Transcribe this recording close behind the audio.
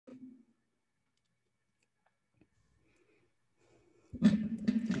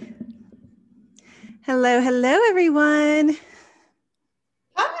Hello, hello, everyone.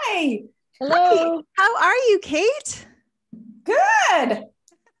 Hi, Hi, Hello. how are you, Kate? good.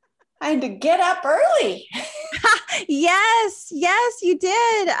 I had to get up early. Yes, you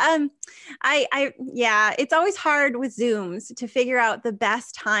did. Yeah, it's always hard with Zooms to figure out the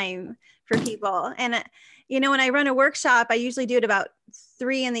best time for people. And, when I run a workshop, I usually do it about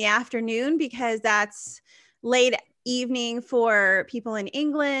 3 in the afternoon because that's late evening for people in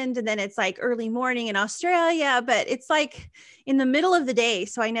England. And then it's like early morning in Australia, but it's like in the middle of the day.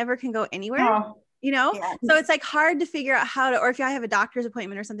 So I never can go anywhere. Oh, yeah. So it's like hard to figure out how to, or if I have a doctor's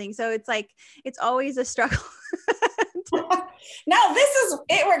appointment or something. So it's like, it's always a struggle. No,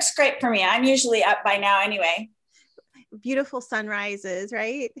 it works great for me. I'm usually up by now anyway. Beautiful sunrises,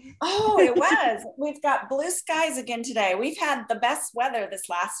 right? Oh, it was. We've got blue skies again today. We've had the best weather this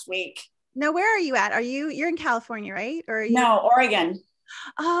last week. Now, where are you at? You're in California, right? Or are you? No, Oregon.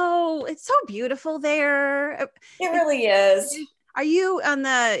 Oh, it's so beautiful there. It really is. Are you on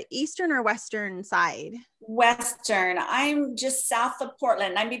the eastern or western side? Western. I'm just south of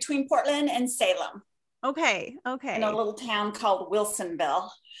Portland. I'm between Portland and Salem Okay. in a little town called Wilsonville.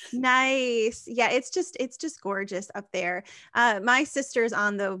 Nice. Yeah, it's just gorgeous up there. My sister's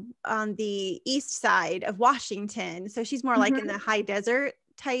on the east side of Washington, so she's more like in the high desert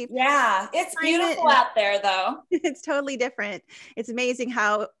type. Yeah, it's beautiful And out there though. it's totally different. It's amazing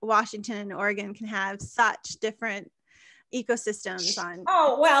how Washington and Oregon can have such different ecosystems on.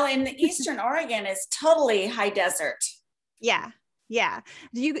 Oh, well, in the Eastern Oregon is totally high desert. Yeah. Yeah.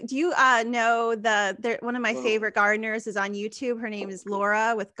 Do you know one of my favorite gardeners is on YouTube. Her name is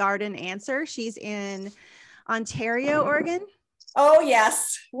Laura with Garden Answer. She's in Ontario, Oregon. Oh,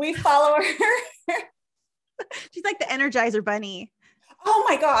 yes. We follow her. She's like the Energizer Bunny. Oh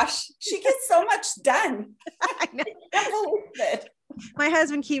my gosh. She gets so much done. I know. I can't believe it. My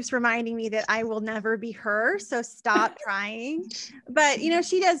husband keeps reminding me that I will never be her, so stop trying. But,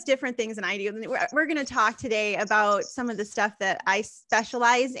 she does different things than I do. We're going to talk today about some of the stuff that I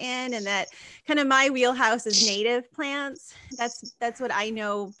specialize in, and that kind of my wheelhouse is native plants. That's what I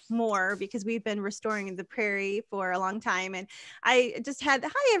know more because we've been restoring the prairie for a long time. And I just hi,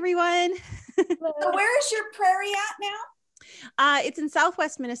 everyone. So where is your prairie at now? It's in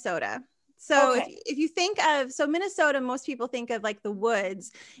Southwest Minnesota. So Okay. if you think of, Minnesota, most people think of like the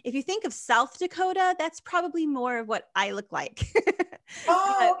woods. If you think of South Dakota, that's probably more of what I look like.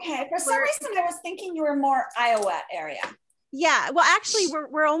 Oh, okay. For some reason, I was thinking you were more Iowa area. Yeah. Well, actually,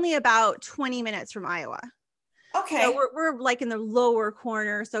 we're only about 20 minutes from Iowa. Okay. So we're like in the lower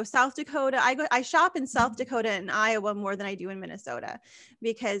corner. So South Dakota, I shop in South Dakota and Iowa more than I do in Minnesota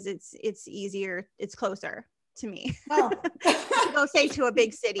because it's easier. It's closer to me. Oh. Go say to a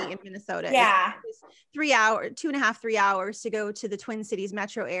big city in Minnesota. Yeah. It's 3 hours, 2.5, 3 hours to go to the Twin Cities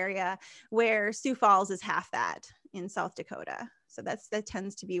metro area, where Sioux Falls is half that in South Dakota. So that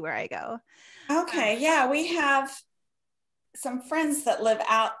tends to be where I go. Okay. Yeah. We have some friends that live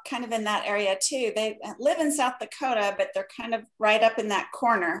out kind of in that area too. They live in South Dakota, but they're kind of right up in that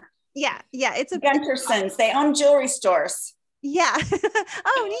corner. Yeah. It's a Guntersons. They own jewelry stores. Yeah.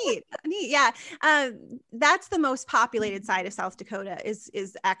 Oh, neat. Yeah. That's the most populated side of South Dakota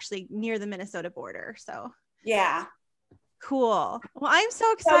is actually near the Minnesota border. So Yeah. cool. Well, I'm so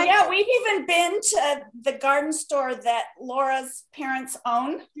So excited. yeah, we've even been to the garden store that Laura's parents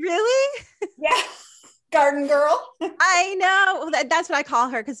own. Really? Yeah. Garden girl. I know. Well, that's what I call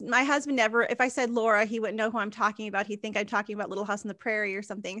her, because my husband never, if I said Laura, he wouldn't know who I'm talking about. He'd think I'm talking about Little House on the Prairie or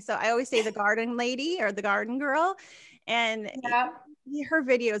something. So I always say the garden lady or the garden girl. And Yeah. her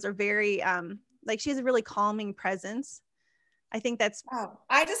videos are very, like, she has a really calming presence. I think that's. Oh,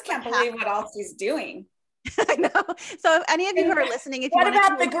 I just can't believe what all she's doing. I know. So if any of you who are listening, if you what want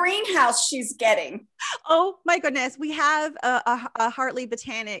about the greenhouse she's getting? Oh my goodness, we have a Hartley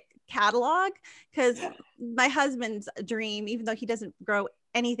Botanic catalog, because my husband's dream, even though he doesn't grow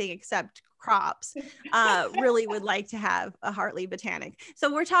anything except crops, really would like to have a Hartley Botanic.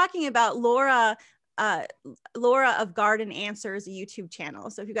 So we're talking about Laura of Garden Answers, a YouTube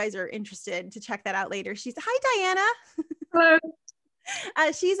channel. So if you guys are interested to check that out later, hi Diana. Hello.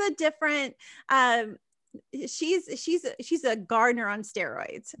 She's a different she's a gardener on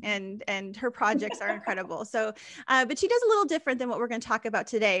steroids, and her projects are incredible. So but she does a little different than what we're going to talk about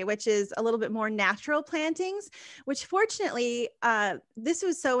today, which is a little bit more natural plantings, which fortunately this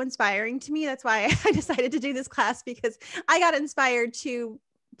was so inspiring to me. That's why I decided to do this class, because I got inspired to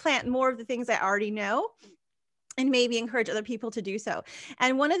plant more of the things I already know and maybe encourage other people to do so.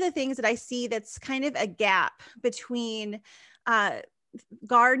 And one of the things that I see that's kind of a gap between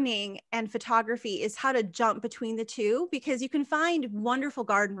gardening and photography is how to jump between the two, because you can find wonderful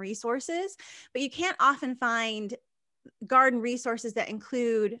garden resources, but you can't often find garden resources that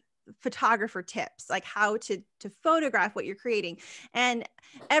include photographer tips, like how to photograph what you're creating. And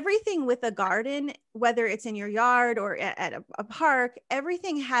everything with a garden, whether it's in your yard or at a park,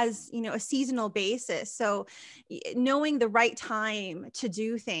 everything has, you know, a seasonal basis. So knowing the right time to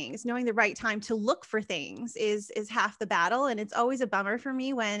do things, knowing the right time to look for things is half the battle. And it's always a bummer for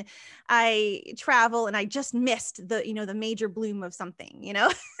me when I travel and I just missed the, you know, the major bloom of something, you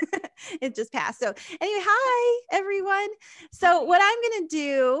know. It just passed. So anyway, hi everyone. So what I'm going to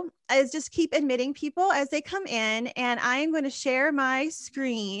do is just keep admitting people as they come in, and I'm going to share my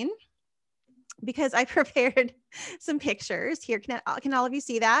screen because I prepared some pictures here. Can all of you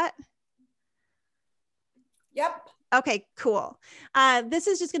see that? Yep. Okay, cool. This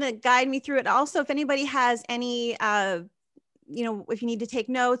is just going to guide me through it. Also, if anybody has any, you know, if you need to take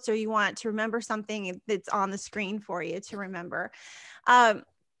notes or you want to remember something that's on the screen for you to remember.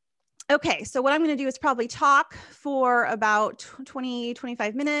 Okay, so what I'm going to do is probably talk for about 20,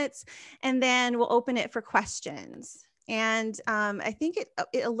 25 minutes, and then we'll open it for questions. And I think it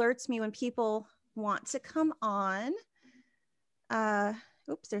alerts me when people want to come on.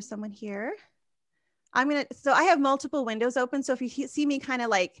 Oops, there's someone here. So I have multiple windows open. So if you see me kind of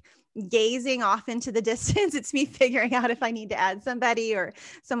like gazing off into the distance, it's me figuring out if I need to add somebody or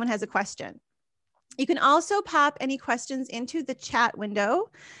someone has a question. You can also pop any questions into the chat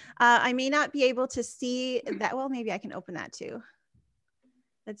window. I may not be able to see that. Well, maybe I can open that too.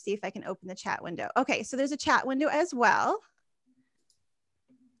 Let's see if I can open the chat window. Okay, so there's a chat window as well.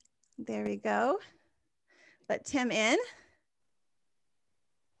 There we go. Let Tim in.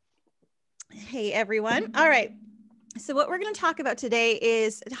 Hey, everyone. All right. So what we're going to talk about today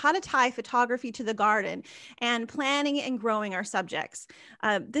is how to tie photography to the garden and planning and growing our subjects.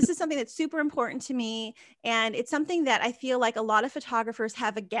 This is something that's super important to me, and it's something that I feel like a lot of photographers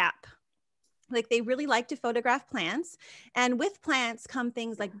have a gap. Like they really like to photograph plants, and with plants come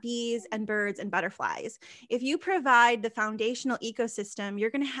things like bees and birds and butterflies. If you provide the foundational ecosystem,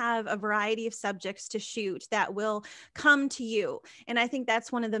 you're going to have a variety of subjects to shoot that will come to you. And I think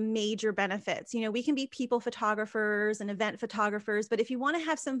that's one of the major benefits. You know, we can be people photographers and event photographers, but if you want to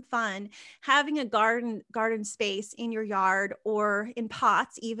have some fun, having a garden space in your yard or in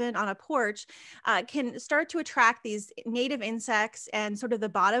pots, even on a porch, can start to attract these native insects and sort of the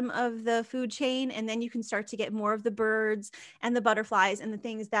bottom of the food chain. And then you can start to get more of the birds and the butterflies and the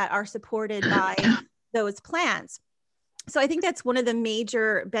things that are supported by those plants. So I think that's one of the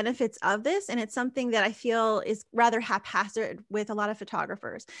major benefits of this. And it's something that I feel is rather haphazard with a lot of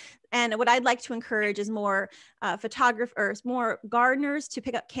photographers. And what I'd like to encourage is more photographers, more gardeners to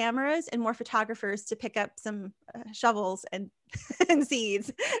pick up cameras, and more photographers to pick up some shovels and, and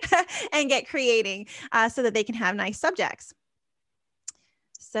seeds and get creating so that they can have nice subjects.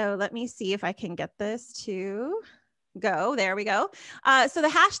 So let me see if I can get this to go. There we go. So the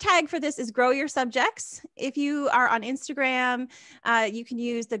hashtag for this is grow your subjects. If you are on Instagram, you can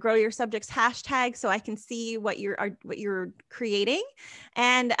use the grow your subjects hashtag so I can see what you're creating.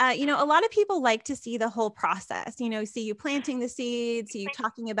 And you know, a lot of people like to see the whole process, you know, see you planting the seeds, see you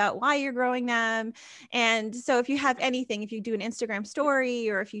talking about why you're growing them. And so if you have anything, if you do an Instagram story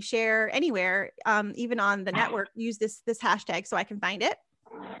or if you share anywhere, even on the network, use this hashtag so I can find it.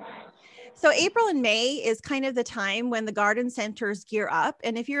 So April and May is kind of the time when the garden centers gear up.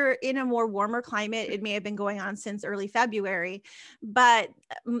 And if you're in a more warmer climate, it may have been going on since early February, but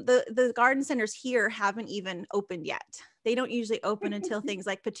the garden centers here haven't even opened yet. They don't usually open until things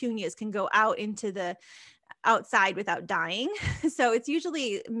like petunias can go out into the outside without dying. So it's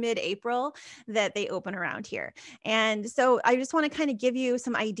usually mid-April that they open around here. And so I just want to kind of give you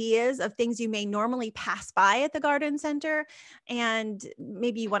some ideas of things you may normally pass by at the garden center, and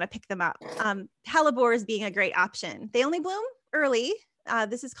maybe you want to pick them up. Hellebores being a great option. They only bloom early.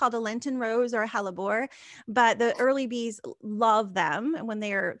 This is called a Lenten rose or a hellebore, but the early bees love them when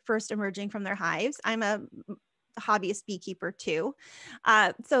they are first emerging from their hives. I'm a hobbyist beekeeper too.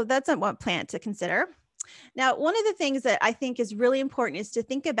 So that's one plant to consider. Now, one of the things that I think is really important is to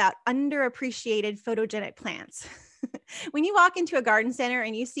think about underappreciated photogenic plants. When you walk into a garden center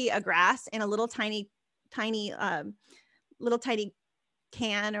and you see a grass in a little tiny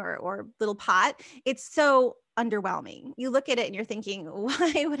can or little pot, it's so underwhelming. You look at it and you're thinking,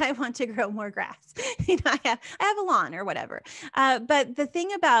 why would I want to grow more grass? You know, I have a lawn or whatever. But the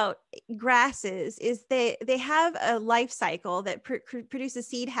thing about grasses is they have a life cycle that produces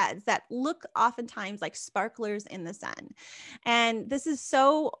seed heads that look oftentimes like sparklers in the sun. And this is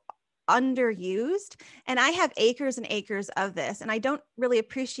so underused, and I have acres and acres of this, and I don't really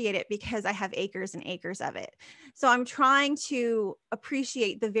appreciate it because I have acres and acres of it. So I'm trying to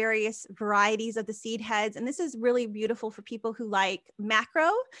appreciate the various varieties of the seed heads, and this is really beautiful for people who like macro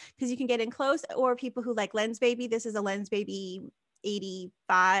because you can get in close, or people who like Lens Baby. This is a Lens Baby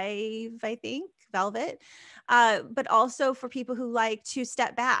 85, I think, velvet, but also for people who like to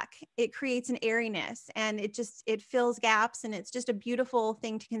step back. It creates an airiness, and it fills gaps, and it's just a beautiful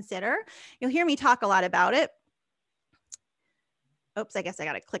thing to consider. You'll hear me talk a lot about it. Oops, I guess I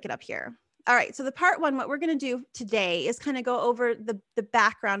got to click it up here. All right, so the part one, what we're going to do today is kind of go over the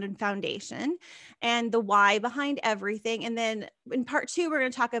background and foundation and the why behind everything. And then in part two, we're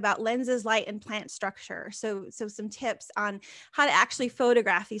going to talk about lenses, light, and plant structure. So some tips on how to actually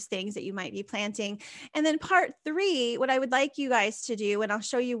photograph these things that you might be planting. And then part three, what I would like you guys to do, and I'll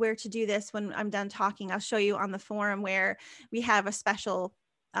show you where to do this when I'm done talking, I'll show you on the forum where we have a special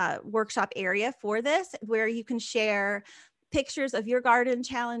workshop area for this, where you can share pictures of your garden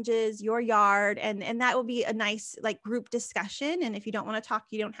challenges, your yard, and that will be a nice like group discussion. And if you don't want to talk,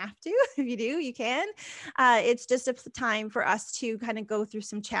 you don't have to. If you do, you can. It's just a time for us to kind of go through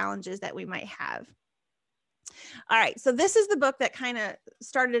some challenges that we might have. All right, so this is the book that kind of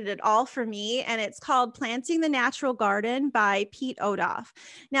started it all for me, and it's called Planting the Natural Garden by Pete Odoff.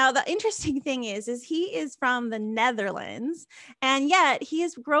 Now, the interesting thing is he is from the Netherlands, and yet he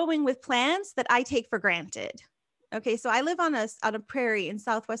is growing with plants that I take for granted. Okay, so I live on a prairie in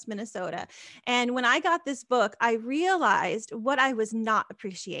Southwest Minnesota. And when I got this book, I realized what I was not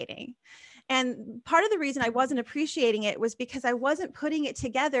appreciating. And part of the reason I wasn't appreciating it was because I wasn't putting it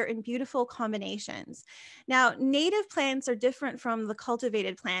together in beautiful combinations. Now, native plants are different from the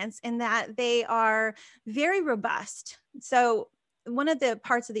cultivated plants in that they are very robust. So one of the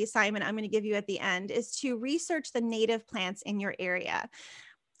parts of the assignment I'm going to give you at the end is to research the native plants in your area.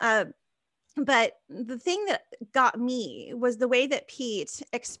 But the thing that got me was the way that Pete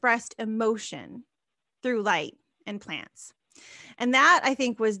expressed emotion through light and plants. And that, I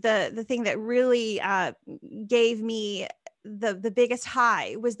think, was the thing that really gave me the biggest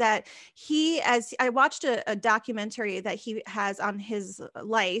high, was that as I watched a documentary that he has on his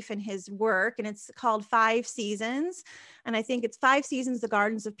life and his work, and it's called 5 Seasons. And I think it's 5 Seasons, The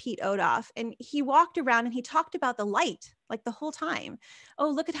Gardens of Pete Odoff. And he walked around and he talked about the light, like the whole time. Oh,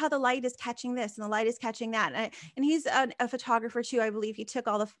 look at how the light is catching this and the light is catching that. And he's a photographer too. I believe he took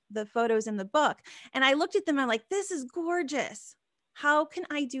all the photos in the book. And I looked at them and I'm like, this is gorgeous. How can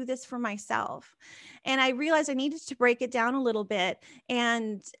I do this for myself? And I realized I needed to break it down a little bit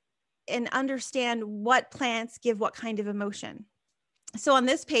and understand what plants give what kind of emotion. So on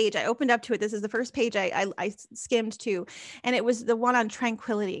this page, I opened up to it. This is the first page I skimmed to, and it was the one on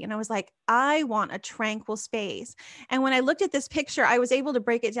tranquility. And I was like, I want a tranquil space. And when I looked at this picture, I was able to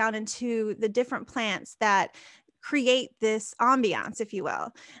break it down into the different plants that create this ambiance, if you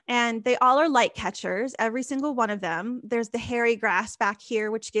will. And they all are light catchers, every single one of them. There's the hairy grass back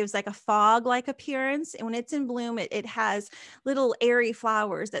here, which gives like a fog-like appearance. And when it's in bloom, it has little airy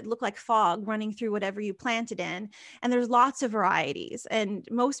flowers that look like fog running through whatever you planted in. And there's lots of varieties. And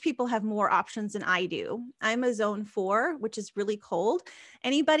most people have more options than I do. I'm a zone 4, which is really cold.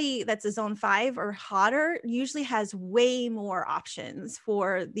 Anybody that's a zone 5 or hotter usually has way more options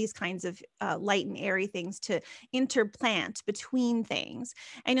for these kinds of light and airy things to interplant between things.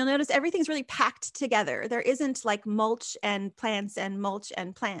 And you'll notice everything's really packed together. There isn't like mulch and plants and mulch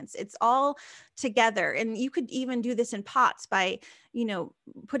and plants. It's all together. And you could even do this in pots by,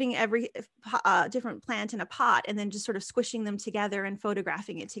 putting every different plant in a pot and then just sort of squishing them together and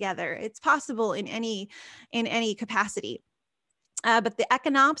photographing it together. It's possible in any capacity. But the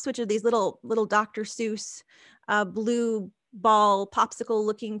echinops, which are these little Dr. Seuss blue ball popsicle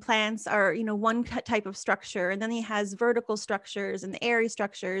looking plants, are one type of structure. And then he has vertical structures and the airy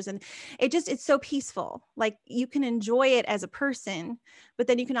structures, and it's so peaceful. Like you can enjoy it as a person, but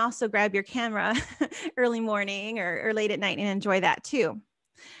then you can also grab your camera early morning or late at night and enjoy that too.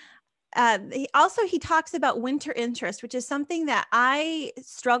 He talks about winter interest, which is something that I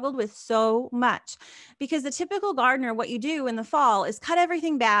struggled with so much, because the typical gardener, what you do in the fall is cut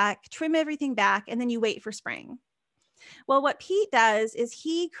everything back, trim everything back, and then you wait for spring. Well, what Pete does is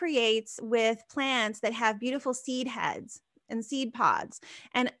he creates with plants that have beautiful seed heads and seed pods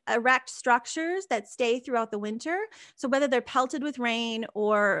and erect structures that stay throughout the winter. So whether they're pelted with rain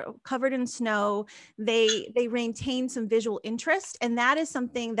or covered in snow, they maintain some visual interest. And that is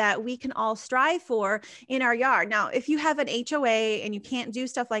something that we can all strive for in our yard. Now, if you have an HOA and you can't do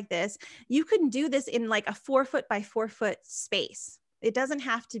stuff like this, you can do this in like a 4 foot by 4 foot space. It doesn't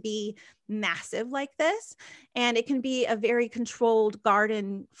have to be massive like this. And it can be a very controlled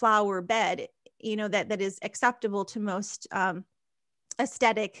garden flower bed, you know, that is acceptable to most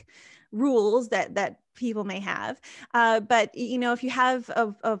aesthetic rules that people may have. But, you know, if you have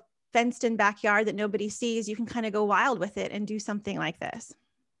a fenced in backyard that nobody sees, you can kind of go wild with it and do something like this.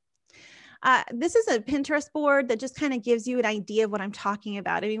 This is a Pinterest board that just kind of gives you an idea of what I'm talking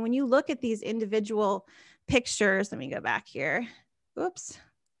about. I mean, when you look at these individual pictures, let me go back here. Oops.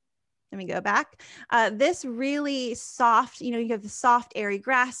 Let me go back. This really soft, you know, you have the soft airy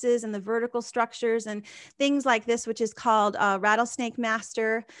grasses and the vertical structures and things like this, which is called rattlesnake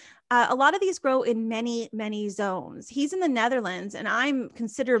master. A lot of these grow in many, many zones. He's in the Netherlands and I'm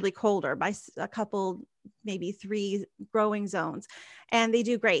considerably colder by a couple, maybe 3 growing zones. And they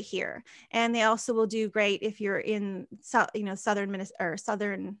do great here. And they also will do great if you're in, you know,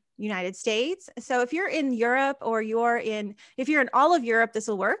 southern United States. So if you're in Europe or if you're in all of Europe, this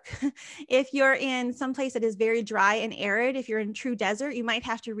will work. If you're in some place that is very dry and arid, if you're in true desert, you might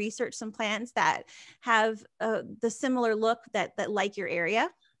have to research some plants that have the similar look that like your area.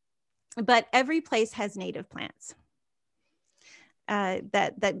 But every place has native plants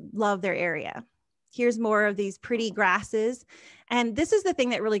that love their area. Here's more of these pretty grasses. And this is the thing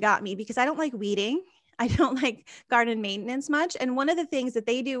that really got me, because I don't like weeding. I don't like garden maintenance much. And one of the things that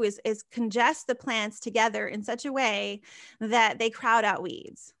they do is congest the plants together in such a way that they crowd out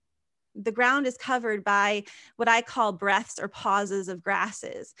weeds. The ground is covered by what I call breaths or pauses of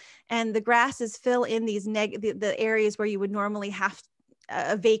grasses. And the grasses fill in these the areas where you would normally have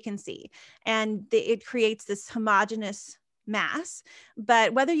a vacancy, and it creates this homogeneous mass.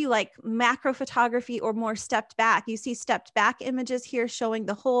 But whether you like macro photography or more stepped back, you see stepped back images here showing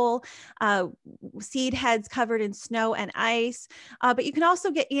the whole seed heads covered in snow and ice. But you can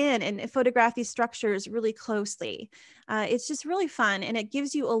also get in and photograph these structures really closely. It's just really fun, and it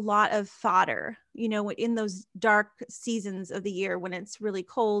gives you a lot of fodder, you know, in those dark seasons of the year when it's really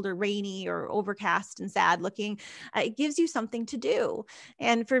cold or rainy or overcast and sad looking. It gives you something to do.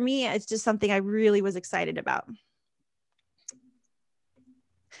 And for me, it's just something I really was excited about.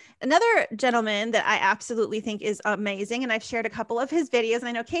 Another gentleman that I absolutely think is amazing, and I've shared a couple of his videos, and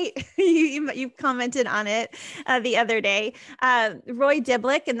I know, Kate, you commented on it the other day, Roy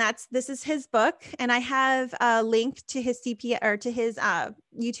Diblick, and this is his book, and I have a link to his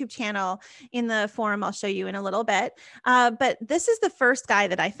YouTube channel in the forum. I'll show you in a little bit. But this is the first guy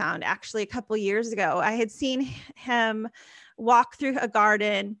that I found actually a couple years ago. I had seen him walk through a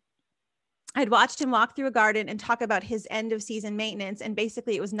garden. I'd watched him walk through a garden and talk about his end of season maintenance. And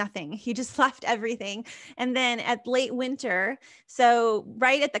basically it was nothing. He just left everything. And then at late winter, so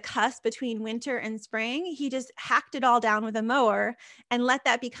right at the cusp between winter and spring, he just hacked it all down with a mower and let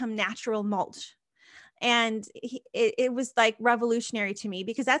that become natural mulch. And it was like revolutionary to me,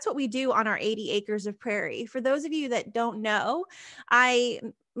 because that's what we do on our 80 acres of prairie. For those of you that don't know, I,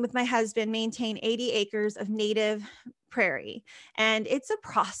 with my husband, maintain 80 acres of native prairie, and it's a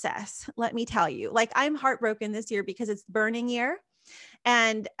process, let me tell you. Like, I'm heartbroken this year because it's burning year,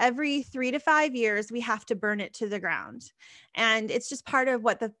 and every 3 to 5 years we have to burn it to the ground. And it's just part of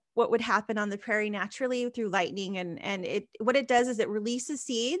what would happen on the prairie naturally through lightning. And what it does is it releases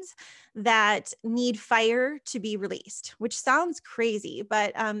seeds that need fire to be released, which sounds crazy,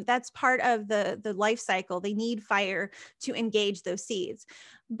 but that's part of the life cycle. They need fire to engage those seeds.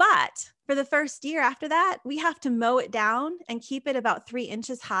 But for the first year after that, we have to mow it down and keep it about 3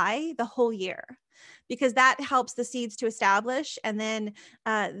 inches high the whole year, because that helps the seeds to establish, and then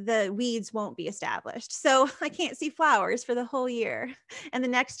the weeds won't be established. So I can't see flowers for the whole year. And the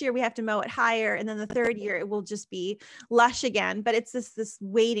next year we have to mow it higher. And then the third year it will just be lush again, but it's this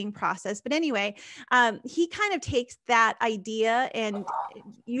waiting process. But anyway, he kind of takes that idea and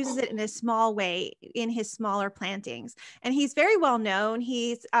uses it in a small way in his smaller plantings. And he's very well known.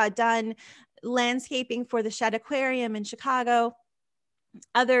 He's done landscaping for the Shed Aquarium in Chicago,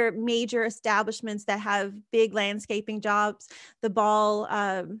 other major establishments that have big landscaping jobs. The Ball,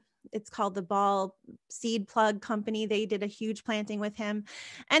 it's called the Ball Seed Plug Company. They did a huge planting with him.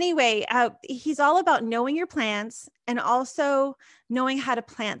 Anyway, he's all about knowing your plants and also knowing how to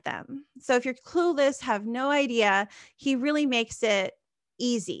plant them. So if you're clueless, have no idea, he really makes it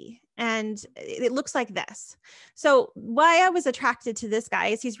easy. And it looks like this. So why I was attracted to this guy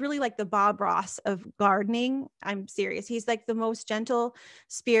is he's really like the Bob Ross of gardening. I'm serious. He's like the most gentle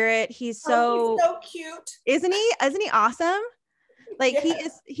spirit. He's so cute. Isn't he? Isn't he awesome? Like,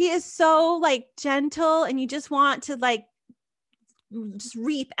 yes. He is so like gentle, and you just want to like just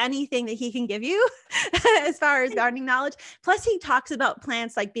reap anything that he can give you as far as gardening knowledge. Plus he talks about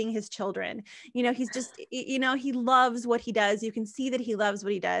plants like being his children. He's just, he loves what he does. You can see that he loves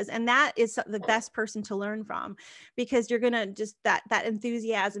what he does. And that is the best person to learn from, because you're going to just, that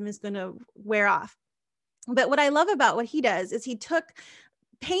enthusiasm is going to wear off. But what I love about what he does is he took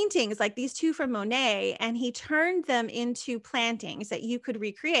paintings like these two from Monet, and he turned them into plantings that you could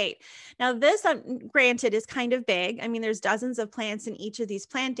recreate. Now this, granted, is kind of big. I mean, there's dozens of plants in each of these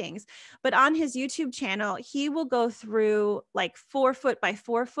plantings, but on his YouTube channel, he will go through like 4 foot by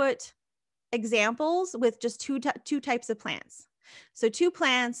 4 foot examples with just two types of plants. So 2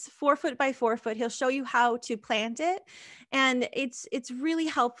 plants, 4 foot by 4 foot. He'll show you how to plant it. And it's really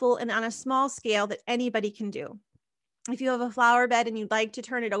helpful and on a small scale that anybody can do. If you have a flower bed and you'd like to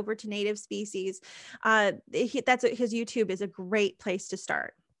turn it over to native species, his YouTube is a great place to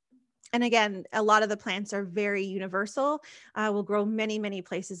start. And again, a lot of the plants are very universal, will grow many, many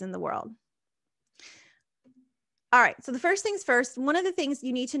places in the world. All right, so the first things first, one of the things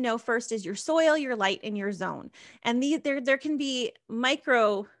you need to know first is your soil, your light, and your zone. And there can be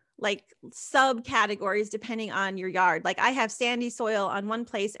micro subcategories depending on your yard. Like I have sandy soil on one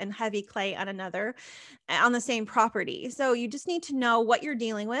place and heavy clay on another on the same property. So you just need to know what you're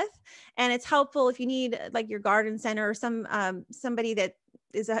dealing with. And it's helpful if you need like your garden center or somebody that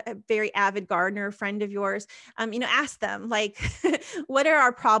is a very avid gardener, friend of yours, ask them like, what are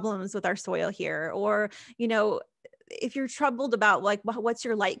our problems with our soil here? Or, if you're troubled about like, what's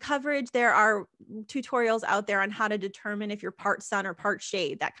your light coverage, there are tutorials out there on how to determine if you're part sun or part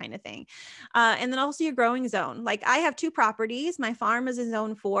shade, that kind of thing. And then also your growing zone. Like I have 2 properties. My farm is in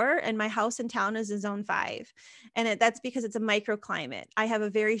zone 4 and my house in town is in zone 5. And that's because it's a microclimate. I have a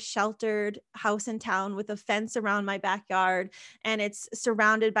very sheltered house in town with a fence around my backyard, and it's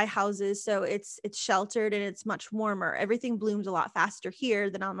surrounded by houses. So it's sheltered and it's much warmer. Everything blooms a lot faster here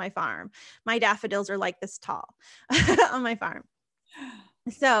than on my farm. My daffodils are like this tall. On my farm.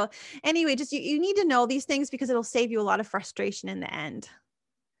 So anyway, just you need to know these things because it'll save you a lot of frustration in the end.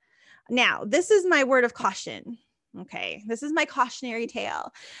 Now, this is my word of caution. Okay, this is my cautionary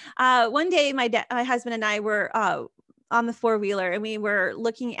tale. One day, my husband and I were on the 4-wheeler, and we were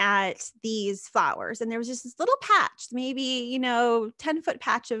looking at these flowers, and there was just this little patch, maybe 10-foot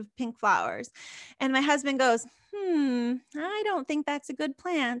patch of pink flowers, and my husband goes, I don't think that's a good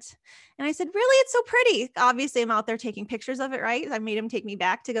plant. And I said, really? It's so pretty. Obviously, I'm out there taking pictures of it, right? I made him take me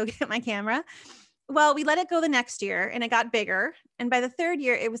back to go get my camera. Well, we let it go the next year and it got bigger. And by the 3rd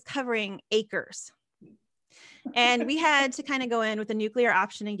year, it was covering acres. And we had to kind of go in with a nuclear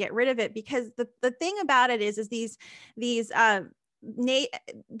option and get rid of it, because the thing about it is these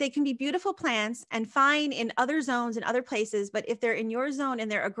they can be beautiful plants and fine in other zones and other places, but if they're in your zone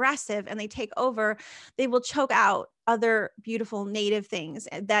and they're aggressive and they take over, they will choke out other beautiful native things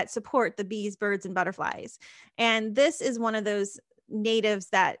that support the bees, birds, and butterflies. And this is one of those natives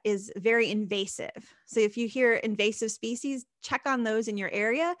that is very invasive. So if you hear invasive species, check on those in your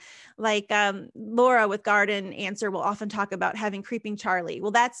area. Like Laura with Garden Answer will often talk about having creeping Charlie. Well,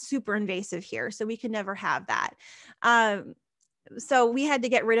 that's super invasive here, so we can never have that. So we had to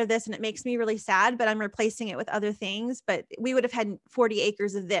get rid of this, and it makes me really sad, but I'm replacing it with other things. But we would have had 40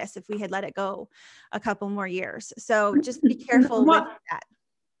 acres of this if we had let it go a couple more years. So just be careful with that.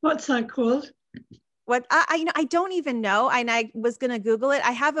 What's that called? What I don't even know. And I was going to Google it.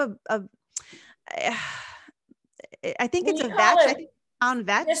 I have I think it's a vetch. I think found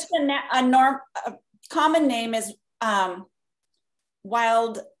vetch. Just a common name is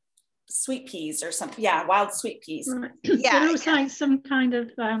wild sweet peas or something. Yeah, wild sweet peas. Right. Yeah, it looks like some kind of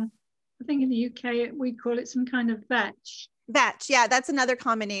I think in the UK we call it some kind of vetch. Vetch, yeah, that's another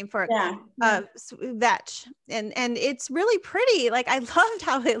common name for it. Yeah. Vetch, and it's really pretty. Like I loved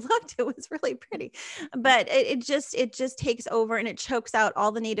how it looked; it was really pretty. But it just takes over and it chokes out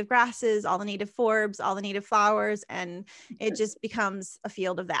all the native grasses, all the native forbs, all the native flowers, and it just becomes a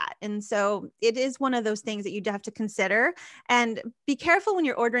field of that. And so it is one of those things that you have to consider. And be careful when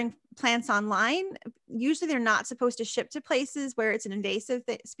you're ordering plants online. Usually, they're not supposed to ship to places where it's an invasive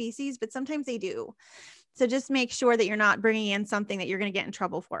species, but sometimes they do. So just make sure that you're not bringing in something that you're going to get in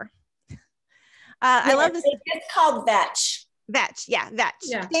trouble for. I love this. It's called vetch. Vetch. Yeah. Vetch.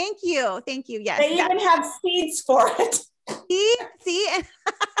 Yeah. Thank you. Yes. They even have seeds for it. See? I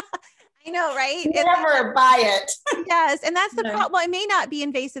know, right? You never buy it. Yes. And that's the problem. Well, it may not be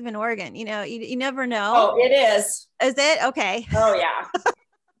invasive in Oregon. You never know. Oh, it is. Is it? Okay. Oh, yeah.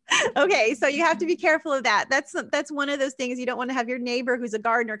 Okay, so you have to be careful of that. That's one of those things you don't want to have your neighbor who's a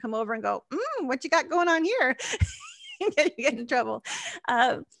gardener come over and go, what you got going on here? get in trouble.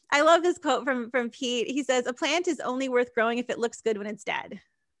 I love this quote from Pete. He says, "A plant is only worth growing if it looks good when it's dead."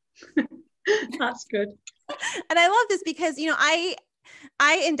 That's good. And I love this because, you know, I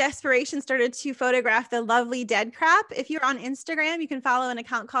in desperation started to photograph the lovely dead crap. If you're on Instagram, you can follow an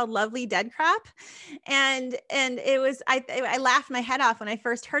account called Lovely Dead Crap. And it was, I laughed my head off when I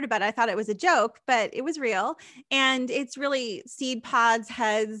first heard about it. I thought it was a joke, but it was real. And it's really seed pods,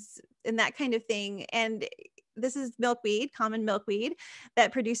 heads, and that kind of thing. And this is milkweed, common milkweed,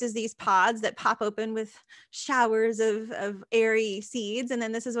 that produces these pods that pop open with showers of airy seeds. And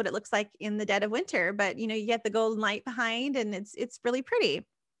then this is what it looks like in the dead of winter. But, you know, you get the golden light behind, and it's really pretty.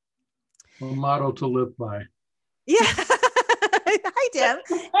 A motto to live by. Yeah. Hi, Tim.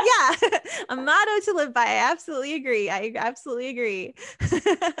 Yeah. A motto to live by. I absolutely agree.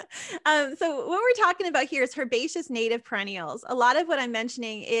 So what we're talking about here is herbaceous native perennials. A lot of what I'm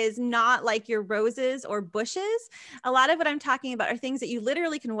mentioning is not like your roses or bushes. A lot of what I'm talking about are things that you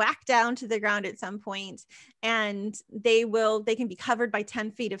literally can whack down to the ground at some point, and they can be covered by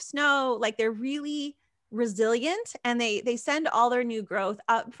 10 feet of snow. Like, they're really resilient, and they send all their new growth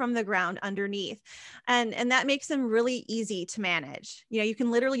up from the ground underneath, and that makes them really easy to manage. You know, you can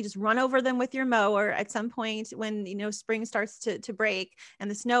literally just run over them with your mower at some point when, you know, spring starts to break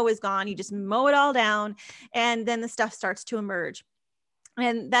and the snow is gone. You just mow it all down, and then the stuff starts to emerge.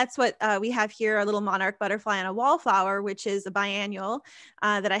 And that's what we have here, a little monarch butterfly and a wallflower, which is a biennial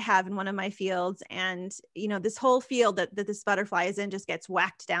that I have in one of my fields. And, you know, this whole field that this butterfly is in just gets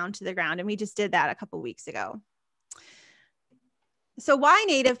whacked down to the ground. And we just did that a couple of weeks ago. So why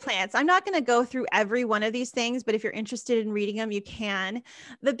native plants? I'm not going to go through every one of these things, but if you're interested in reading them, you can.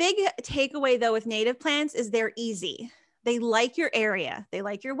 The big takeaway, though, with native plants is they're easy. They like your area. They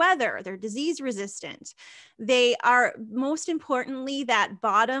like your weather. They're disease resistant. They are, most importantly, that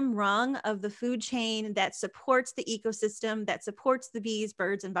bottom rung of the food chain that supports the ecosystem, that supports the bees,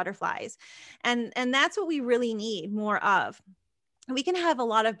 birds, and butterflies. And that's what we really need more of. We can have a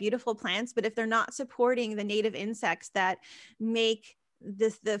lot of beautiful plants, but if they're not supporting the native insects that make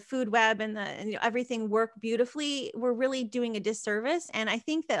the food web and you know, everything work beautifully, we're really doing a disservice. And I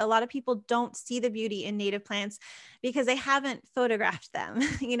think that a lot of people don't see the beauty in native plants because they haven't photographed them.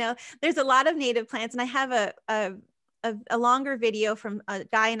 You know, there's a lot of native plants, and I have a longer video from a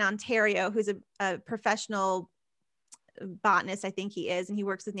guy in Ontario who's a professional botanist, I think he is, and he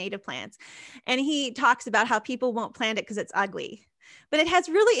works with native plants. And he talks about how people won't plant it because it's ugly. But it has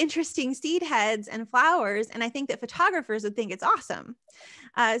really interesting seed heads and flowers. And I think that photographers would think it's awesome.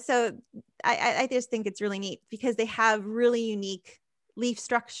 So I just think it's really neat because they have really unique leaf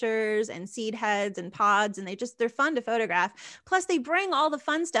structures and seed heads and pods, and they're fun to photograph. Plus they bring all the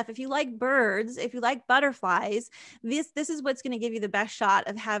fun stuff. If you like birds, if you like butterflies, this is what's going to give you the best shot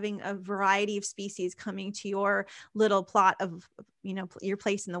of having a variety of species coming to your little plot of, you know, your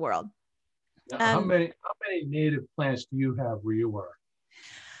place in the world. How many native plants do you have where you are?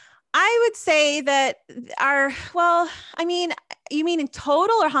 I would say that I mean, you mean in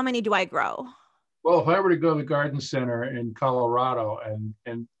total, or how many do I grow? Well, if I were to go to the garden center in Colorado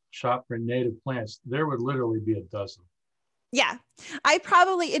and shop for native plants, there would literally be a dozen. Yeah, I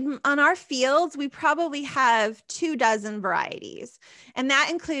probably, on our fields, we probably have 24 varieties. And that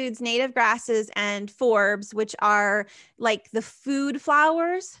includes native grasses and forbs, which are like the food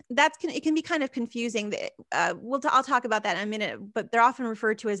flowers. It can be kind of confusing. I'll talk about that in a minute, but they're often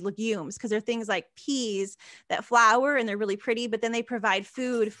referred to as legumes because they're things like peas that flower and they're really pretty, but then they provide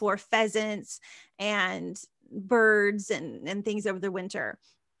food for pheasants and birds and things over the winter.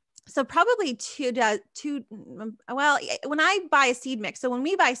 So probably well, when I buy a seed mix, so when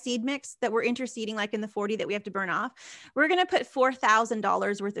we buy seed mix that we're interseeding, like in the 40 that we have to burn off, we're going to put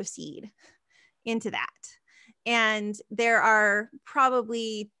 $4,000 worth of seed into that. And there are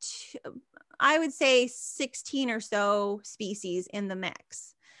probably, I would say 16 or so species in the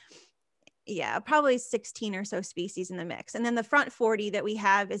mix. Yeah, probably 16 or so species in the mix. And then the front 40 that we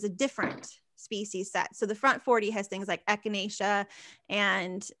have is a different species set. So the front 40 has things like echinacea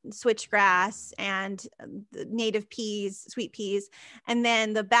and switchgrass and native peas, sweet peas. And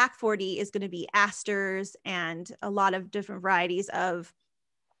then the back 40 is going to be asters and a lot of different varieties of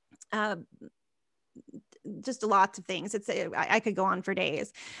just lots of things. I could go on for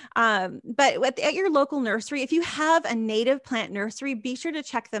days. But at your local nursery, if you have a native plant nursery, be sure to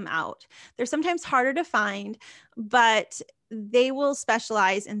check them out. They're sometimes harder to find, but they will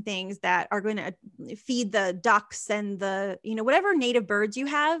specialize in things that are going to feed the ducks and the, you know, whatever native birds you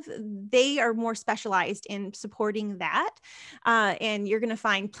have, they are more specialized in supporting that. And you're going to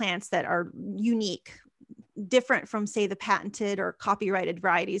find plants that are unique, different from, say, the patented or copyrighted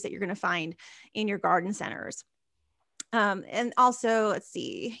varieties that you're going to find in your garden centers. And also, let's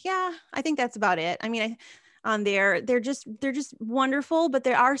see. Yeah, I think that's about it. I mean, on there, they're just wonderful, but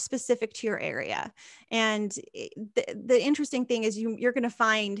they are specific to your area. And the interesting thing is you're going to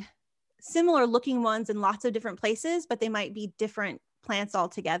find similar looking ones in lots of different places, but they might be different plants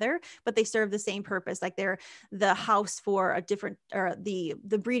altogether, but they serve the same purpose. Like they're the house for a different, or the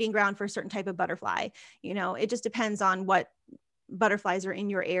breeding ground for a certain type of butterfly. You know, it just depends on what butterflies are in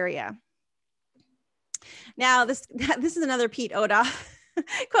your area. Now, this is another Pete Oda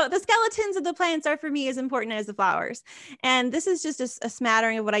quote: "The skeletons of the plants are for me as important as the flowers." And this is just a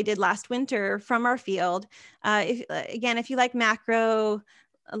smattering of what I did last winter from our field. If you like macro,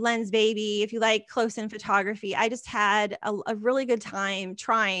 lens baby, if you like close-in photography, I just had a really good time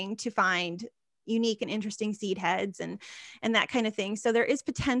trying to find unique and interesting seed heads and that kind of thing. So there is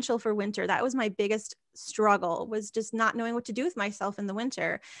potential for winter. That was my biggest struggle, was just not knowing what to do with myself in the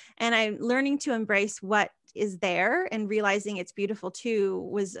winter. And I'm learning to embrace what is there, and realizing it's beautiful too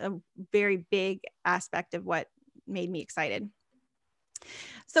was a very big aspect of what made me excited.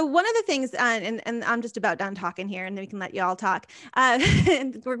 So one of the things, and I'm just about done talking here, and then we can let you all talk.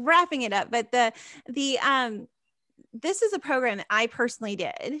 And we're wrapping it up, but this is a program that I personally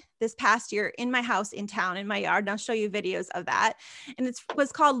did this past year in my house, in town, in my yard. And I'll show you videos of that. And it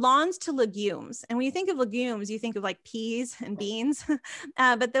was called Lawns to Legumes. And when you think of legumes, you think of like peas and beans,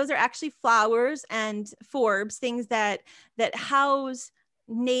 but those are actually flowers and forbs, things that house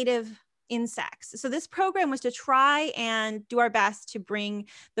native insects. So this program was to try and do our best to bring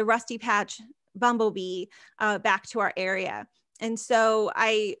the rusty patch bumblebee back to our area. And so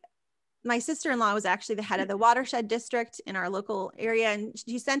my sister-in-law was actually the head of the watershed district in our local area, and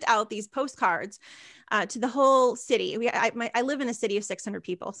she sent out these postcards to the whole city. I live in a city of 600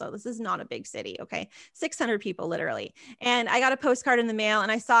 people, so this is not a big city, okay? 600 people, literally. And I got a postcard in the mail,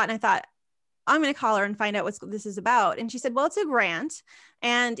 and I saw it, and I thought, I'm going to call her and find out what this is about. And she said, well, it's a grant,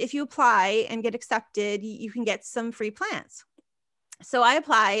 and if you apply and get accepted, you can get some free plants. So I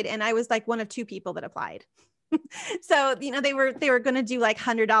applied, and I was like one of 2 people that applied. So, you know, they were going to do like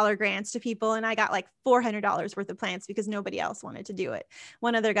 $100 grants to people. And I got like $400 worth of plants because nobody else wanted to do it.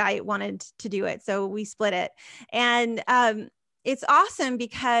 One other guy wanted to do it. So we split it. And it's awesome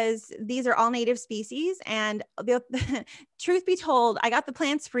because these are all native species. And the truth be told, I got the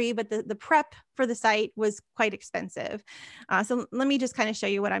plants free, but the prep for the site was quite expensive. So let me just kind of show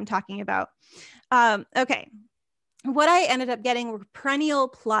you what I'm talking about. Okay. What I ended up getting were perennial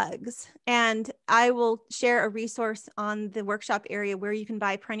plugs, and I will share a resource on the workshop area where you can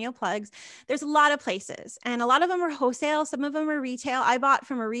buy perennial plugs. There's a lot of places, and a lot of them are wholesale. Some of them are retail. I bought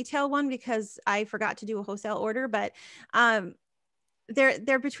from a retail one because I forgot to do a wholesale order, but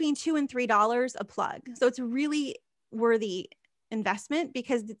they're between $2 and $3 a plug. So it's really worthy investment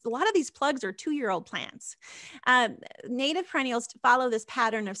because a lot of these plugs are 2-year-old plants. Native perennials follow this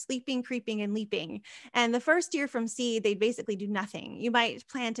pattern of sleeping, creeping, and leaping. And the first year from seed, they basically do nothing. You might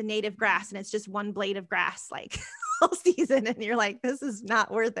plant a native grass and it's just one blade of grass like all season, and you're like, this is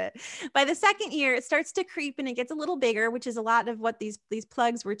not worth it. By the second year, it starts to creep and it gets a little bigger, which is a lot of what these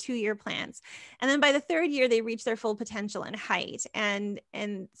plugs were 2-year plants. And then by the third year, they reach their full potential and height. And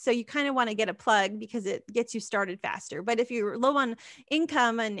so you kind of want to get a plug because it gets you started faster. But if you're low on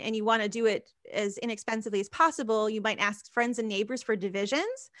income and you want to do it as inexpensively as possible, you might ask friends and neighbors for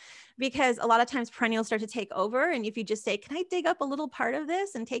divisions, because a lot of times perennials start to take over. And if you just say, can I dig up a little part of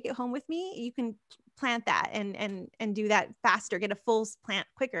this and take it home with me? You can plant that and do that faster, get a full plant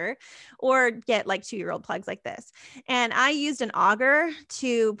quicker, or get like 2-year-old plugs like this. And I used an auger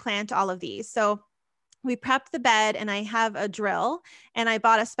to plant all of these. So we prepped the bed, and I have a drill, and I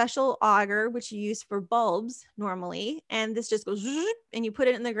bought a special auger, which you use for bulbs normally. And this just goes, and you put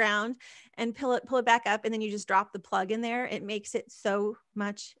it in the ground and pull it back up. And then you just drop the plug in there. It makes it so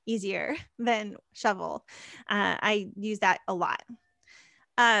much easier than shovel. I use that a lot.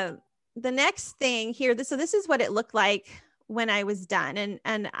 The next thing here, so this is what it looked like when I was done.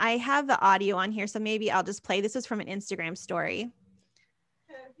 And I have the audio on here, so maybe I'll just play. This was from an Instagram story.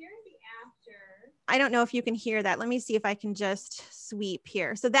 So here's the after. I don't know if you can hear that. Let me see if I can just sweep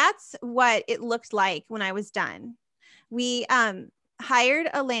here. So that's what it looked like when I was done. We hired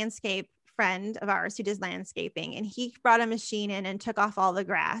a landscape friend of ours who does landscaping, and he brought a machine in and took off all the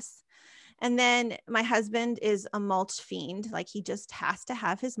grass. And then my husband is a mulch fiend. Like, he just has to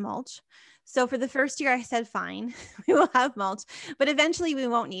have his mulch. So for the first year, I said, fine, we will have mulch, but eventually we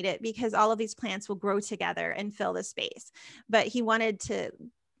won't need it because all of these plants will grow together and fill the space. But he wanted to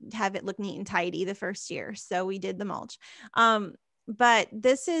have it look neat and tidy the first year. So we did the mulch. But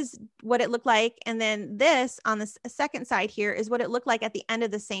this is what it looked like. And then this on the second side here is what it looked like at the end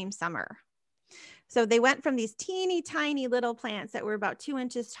of the same summer. So they went from these teeny tiny little plants that were about 2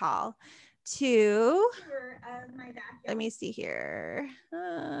 inches tall to, let me see here.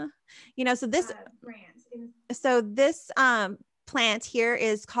 So this, plant here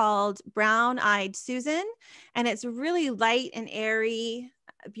is called brown-eyed Susan, and it's really light and airy,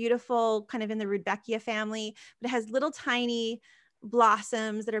 beautiful, kind of in the Rudbeckia family, but it has little tiny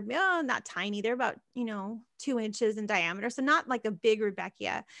blossoms that are not tiny. They're about 2 inches in diameter, so not like a big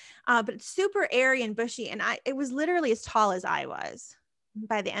Rudbeckia, but it's super airy and bushy. And it was literally as tall as I was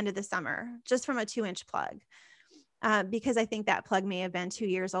by the end of the summer, just from a 2-inch plug, because I think that plug may have been 2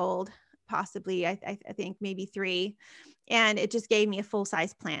 years old, possibly. I think maybe 3, and it just gave me a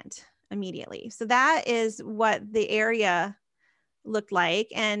full-size plant immediately. So that is what the area looked like.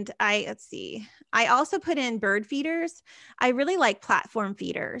 And let's see, I also put in bird feeders. I really like platform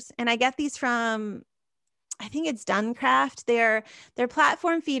feeders, and I get these from, I think it's Duncraft. They're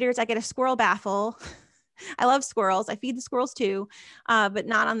platform feeders. I get a squirrel baffle. I love squirrels. I feed the squirrels too, but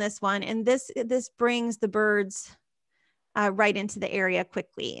not on this one. And this brings the birds right into the area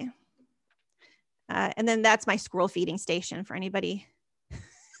quickly. And then that's my squirrel feeding station for anybody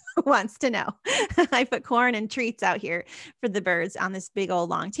who wants to know. I put corn and treats out here for the birds on this big old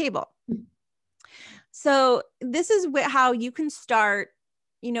long table. So this is how you can start,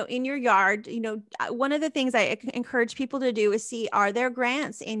 in your yard. One of the things I encourage people to do is see, are there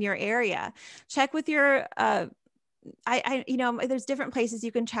grants in your area? Check with your, there's different places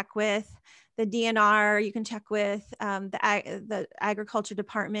you can check with. The DNR, you can check with the agriculture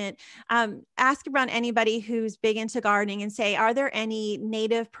department. Ask around anybody who's big into gardening and say, are there any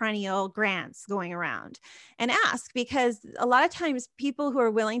native perennial grants going around? And ask, because a lot of times people who are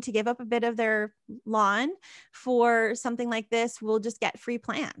willing to give up a bit of their lawn for something like this will just get free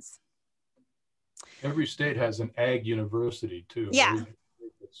plants. Every state has an ag university too. Yeah.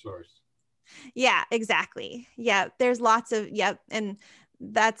 Source. Yeah, exactly. Yeah, there's lots of, and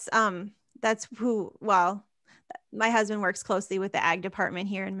that's who, well, my husband works closely with the ag department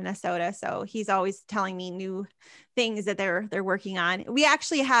here in Minnesota, so he's always telling me new things that they're working on. We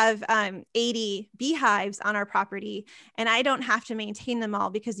actually have 80 beehives on our property, and I don't have to maintain them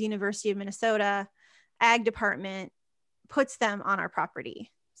all because the University of Minnesota ag department puts them on our property.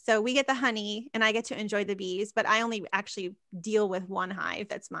 So we get the honey and I get to enjoy the bees, but I only actually deal with one hive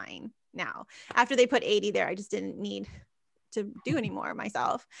that's mine now. After they put 80 there, I just didn't need to do any more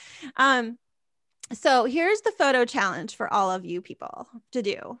myself. So here's the photo challenge for all of you people to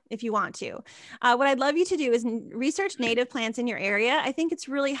do if you want to. What I'd love you to do is research native plants in your area. I think it's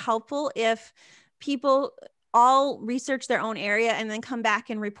really helpful if people all research their own area and then come back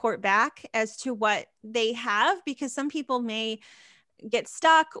and report back as to what they have, because some people may get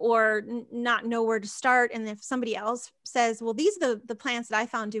stuck or not know where to start. And if somebody else says, well, these are the plants that I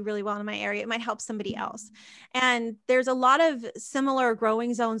found do really well in my area, it might help somebody else. And there's a lot of similar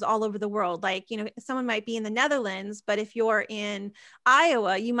growing zones all over the world. Like, someone might be in the Netherlands, but if you're in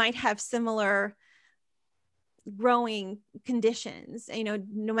Iowa, you might have similar growing conditions,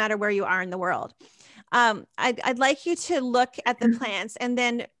 no matter where you are in the world. I'd like you to look at the plants and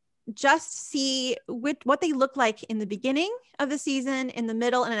then just see what they look like in the beginning of the season, in the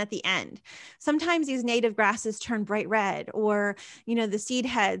middle, and at the end. Sometimes these native grasses turn bright red, or, the seed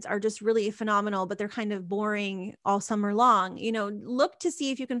heads are just really phenomenal, but they're kind of boring all summer long. Look to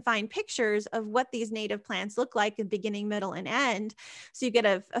see if you can find pictures of what these native plants look like in beginning, middle, and end, so you get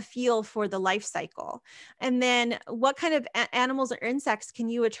a feel for the life cycle. And then what kind of animals or insects can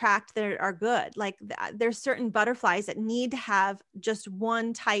you attract that are good? Like there's certain butterflies that need to have just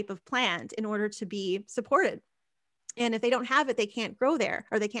one type of plant in order to be supported. And if they don't have it, they can't grow there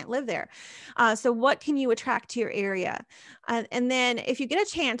or they can't live there. So what can you attract to your area? And then if you get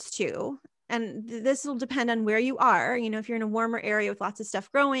a chance to, and this will depend on where you are, if you're in a warmer area with lots of stuff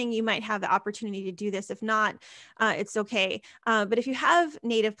growing, you might have the opportunity to do this. If not, it's okay. But if you have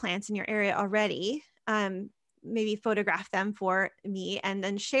native plants in your area already, maybe photograph them for me and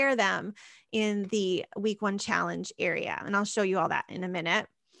then share them in the week 1 challenge area. And I'll show you all that in a minute.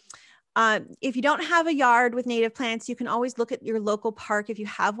 If you don't have a yard with native plants, you can always look at your local park if you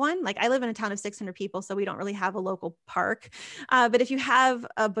have one. Like I live in a town of 600 people, so we don't really have a local park. But if you have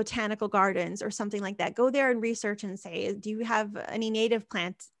botanical gardens or something like that, go there and research and say, do you have any native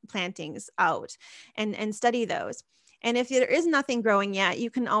plantings out, and study those. And if there is nothing growing yet, you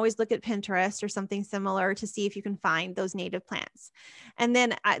can always look at Pinterest or something similar to see if you can find those native plants. And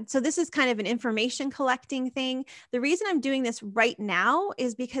then, so this is kind of an information collecting thing. The reason I'm doing this right now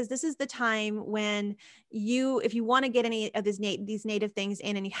is because this is the time when if you want to get any of these native things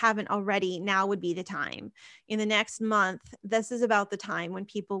in and you haven't already, now would be the time. In the next month, this is about the time when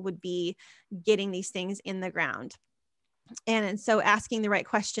people would be getting these things in the ground. And so asking the right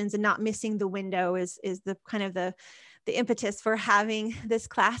questions and not missing the window is the kind of the impetus for having this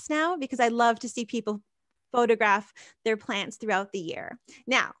class now, because I love to see people photograph their plants throughout the year.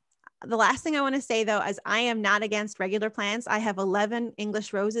 Now, the last thing I want to say though, is I am not against regular plants. I have 11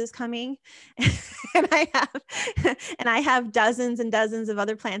 English roses coming and I have dozens and dozens of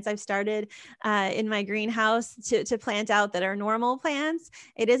other plants I've started in my greenhouse to plant out that are normal plants.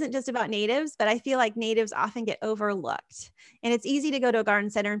 It isn't just about natives, but I feel like natives often get overlooked. And it's easy to go to a garden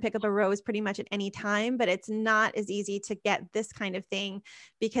center and pick up a rose pretty much at any time, but it's not as easy to get this kind of thing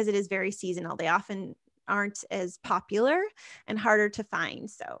because it is very seasonal. They often aren't as popular and harder to find.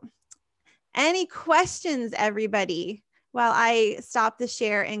 So any questions, everybody, while I stop the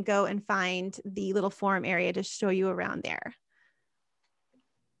share and go and find the little forum area to show you around there?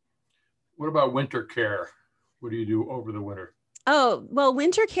 What about winter care? What do you do over the winter? Oh, well,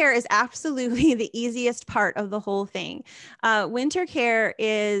 winter care is absolutely the easiest part of the whole thing. Winter care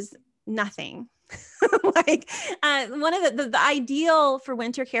is nothing. Like one of the ideal for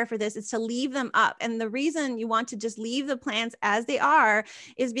winter care for this is to leave them up. And the reason you want to just leave the plants as they are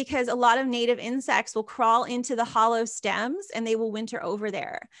is because a lot of native insects will crawl into the hollow stems and they will winter over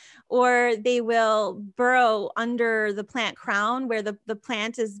there, or they will burrow under the plant crown where the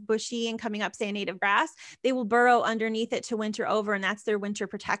plant is bushy and coming up, say, a native grass. They will burrow underneath it to winter over, and that's their winter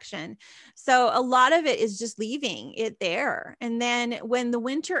protection. So a lot of it is just leaving it there. And then when the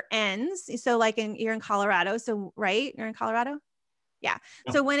winter ends, so like you're in Colorado, so right, you're in Colorado, yeah.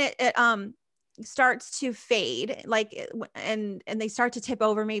 So when it starts to fade, like, and they start to tip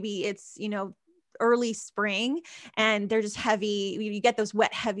over, maybe it's early spring, and they're just heavy. You get those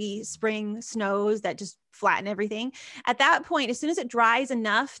wet, heavy spring snows that just flatten everything. At that point, as soon as it dries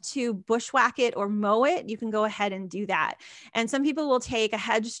enough to bushwhack it or mow it, you can go ahead and do that. And some people will take a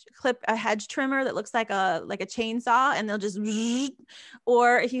hedge trimmer that looks like a chainsaw, and they'll just,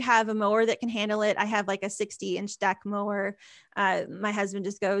 or if you have a mower that can handle it, I have like a 60-inch deck mower. My husband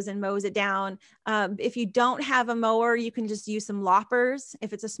just goes and mows it down. If you don't have a mower, you can just use some loppers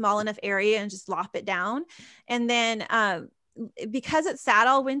if it's a small enough area, and just lop it down. And then because it's sat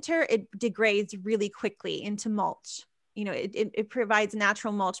all winter, it degrades really quickly into mulch. It provides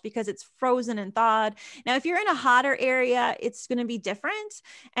natural mulch because it's frozen and thawed. Now, if you're in a hotter area, it's going to be different,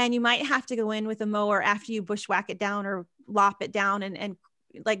 and you might have to go in with a mower after you bushwhack it down or lop it down and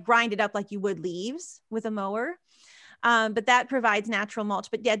like grind it up like you would leaves with a mower. But that provides natural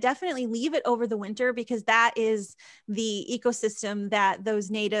mulch. But yeah, definitely leave it over the winter, because that is the ecosystem that those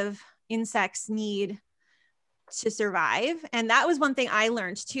native insects need to survive. And that was one thing I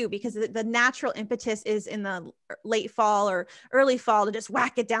learned too, because the natural impetus is in the late fall or early fall to just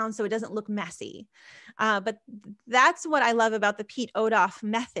whack it down so it doesn't look messy. But that's what I love about the Pete Odoff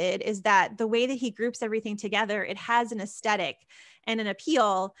method, is that the way that he groups everything together, it has an aesthetic and an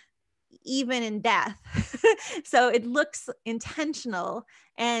appeal even in death. So it looks intentional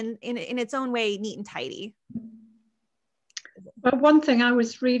and in its own way, neat and tidy. But one thing I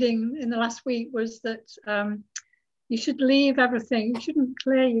was reading in the last week was that you should leave everything. You shouldn't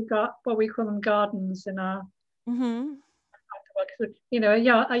clear what we call them gardens in our, a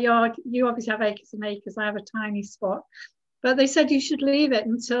yard. You obviously have acres and acres. I have a tiny spot. But they said you should leave it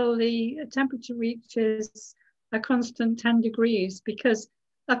until the temperature reaches a constant 10 degrees, because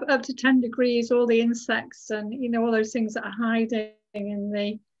up to 10 degrees, all the insects and, all those things that are hiding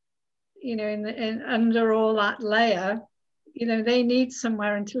in under all that layer, they need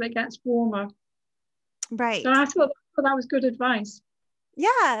somewhere until it gets warmer. Right. So I thought that was good advice.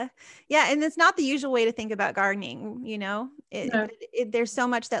 Yeah. And it's not the usual way to think about gardening. There's so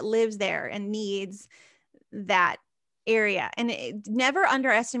much that lives there and needs that area, and never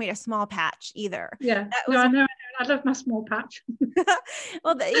underestimate a small patch either. Yeah. I know. I love my small patch.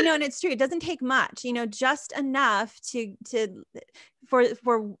 Well, and it's true. It doesn't take much, just enough for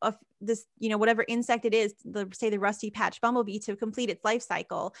this, whatever insect it is, say the rusty patch bumblebee, to complete its life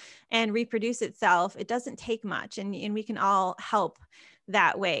cycle and reproduce itself. It doesn't take much, and we can all help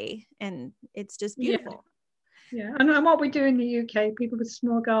that way. And it's just beautiful. Yeah. And what we do in the UK, people with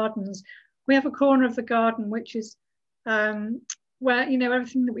small gardens, we have a corner of the garden, which is where,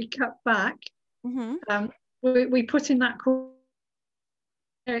 everything that we cut back, we put in that corner.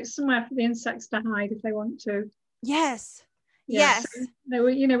 It's somewhere for the insects to hide if they want to. Yes. Yeah, Yes. so, no,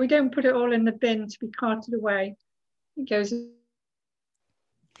 we don't put it all in the bin to be carted away. It goes.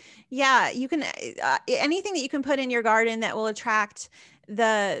 Yeah, you can anything that you can put in your garden that will attract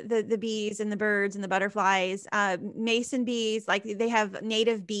the bees and the birds and the butterflies. Mason bees, like they have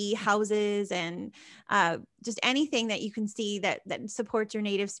native bee houses, and just anything that you can see that supports your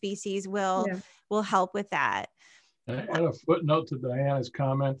native species will help with that. And I add a footnote to Diana's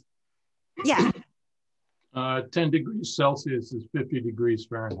comment. Yeah. 10 degrees Celsius is 50 degrees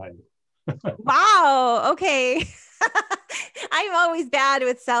Fahrenheit. Wow. Okay. I'm always bad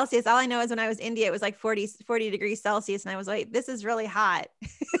with Celsius. All I know is when I was in India, it was like 40 degrees Celsius. And I was like, this is really hot.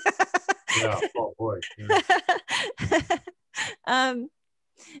 Yeah. Oh boy. Yeah.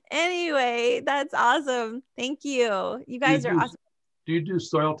 Anyway, that's awesome. Thank you. You guys are awesome. Do you do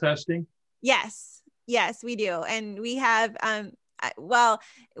soil testing? Yes. Yes, we do. And we have, well,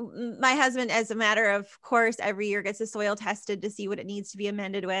 my husband, as a matter of course, every year gets the soil tested to see what it needs to be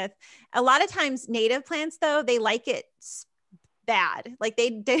amended with. A lot of times native plants, though, they like it bad. Like they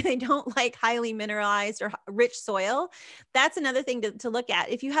don't like highly mineralized or rich soil. That's another thing to look at.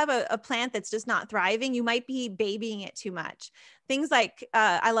 If you have a plant that's just not thriving, you might be babying it too much. Things like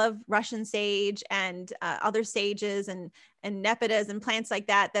I love Russian sage and other sages and nepitas and plants like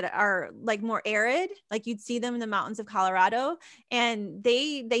that are like more arid, like you'd see them in the mountains of Colorado, and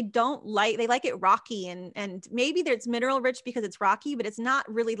they like it rocky, and maybe it's mineral rich because it's rocky, but it's not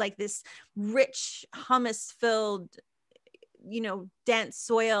really like this rich humus filled dense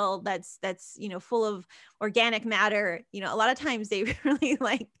soil that's full of organic matter. A lot of times they really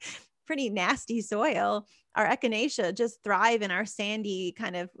like pretty nasty soil. Our echinacea just thrive in our sandy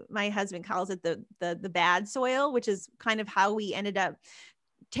kind of, my husband calls it the bad soil, which is kind of how we ended up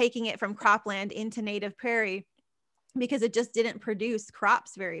taking it from cropland into native prairie, because it just didn't produce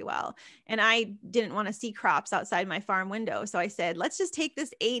crops very well. And I didn't want to see crops outside my farm window. So I said, let's just take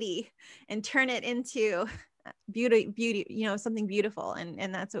this 80 and turn it into beauty, something beautiful.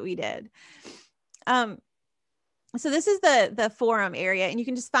 And that's what we did. So this is the forum area, and you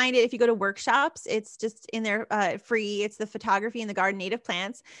can just find it if you go to workshops. It's just in there free. It's the photography and the garden native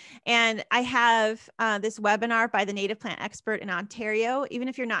plants. And I have this webinar by the native plant expert in Ontario. Even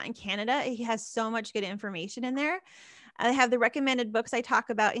if you're not in Canada, he has so much good information in there. I have the recommended books I talk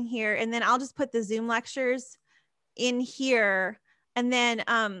about in here, and then I'll just put the Zoom lectures in here. And then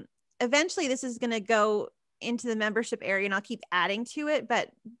eventually this is going to go into the membership area, and I'll keep adding to it. But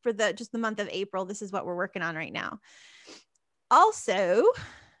for just the month of April, this is what we're working on right now. Also,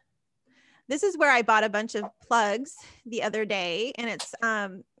 this is where I bought a bunch of plugs the other day, and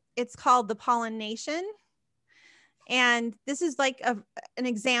it's called the Pollen Nation. And this is like an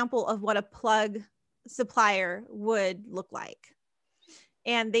example of what a plug supplier would look like.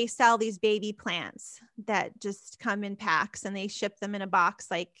 And they sell these baby plants that just come in packs, and they ship them in a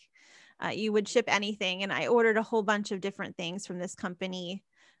box like you would ship anything. And I ordered a whole bunch of different things from this company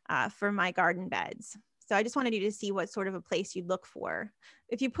for my garden beds. So I just wanted you to see what sort of a place you'd look for.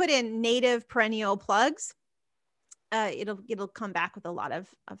 If you put in native perennial plugs, it'll come back with a lot of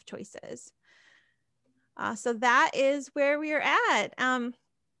choices. So that is where we are at.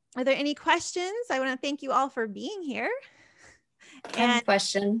 Are there any questions? I want to thank you all for being here. I have a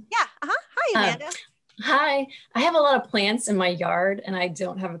question. Yeah. Hi, Amanda. Hi. I have a lot of plants in my yard, and I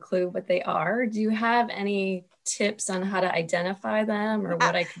don't have a clue what they are. Do you have any tips on how to identify them, or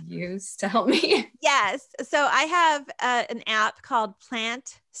what I could use to help me? Yes. So I have an app called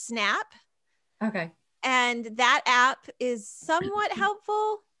Plant Snap. Okay. And that app is somewhat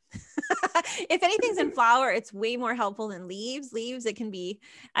helpful. If anything's in flower, it's way more helpful than leaves. Leaves, it can be,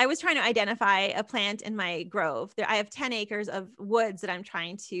 I was trying to identify a plant in my grove. I have 10 acres of woods that I'm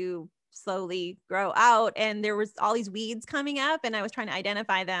trying to slowly grow out, and there was all these weeds coming up, and I was trying to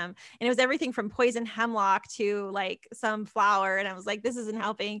identify them, and it was everything from poison hemlock to like some flower, and I was like, this isn't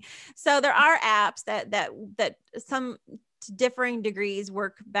helping. So there are apps that some to differing degrees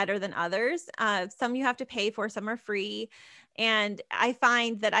work better than others. Some you have to pay for, some are free. And I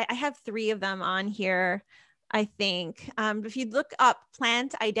find that I have 3 of them on here, I think. If you look up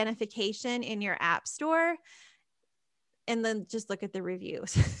plant identification in your app store, and then just look at the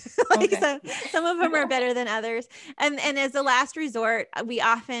reviews. Like, okay. Some of them are better than others. And as a last resort, we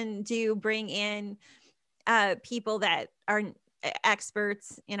often do bring in people that are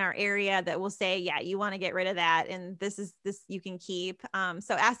experts in our area that will say, yeah, you want to get rid of that, and this you can keep.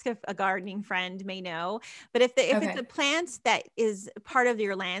 So ask if a gardening friend may know. But if it's a plant that is part of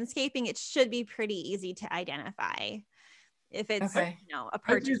your landscaping, it should be pretty easy to identify. If it's a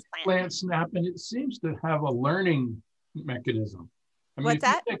purchase plant. Plant Snap, and it seems to have a learning mechanism. I mean, What's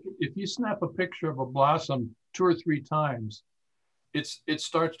that? If you snap a picture of a blossom 2 or 3 times, it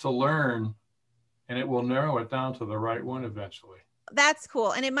starts to learn, and it will narrow it down to the right one eventually. That's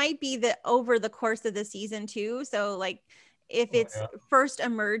cool. And it might be that over the course of the season too. So like if it's first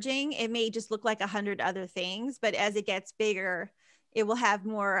emerging, it may just look like 100 other things, but as it gets bigger, it will have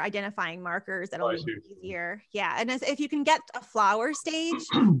more identifying markers that'll be easier. Yeah. And if you can get a flower stage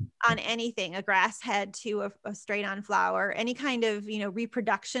on anything, a grass head to a straight on flower, any kind of,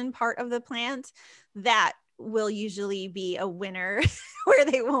 reproduction part of the plant, that will usually be a winner where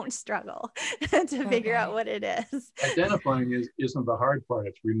they won't struggle to figure out what it is. Identifying isn't the hard part.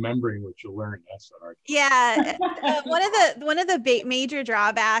 It's remembering what you learned. That's the hard part. Yeah. One of the major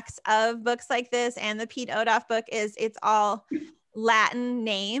drawbacks of books like this and the Pete Odoff book is it's all Latin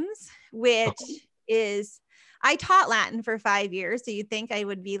names, which is, I taught Latin for 5 years. So you'd think I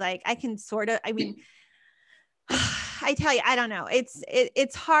would be like, I can sort of, I mean, I tell you, I don't know.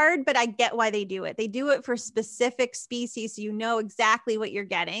 It's hard, but I get why they do it. They do it for specific species. So you know exactly what you're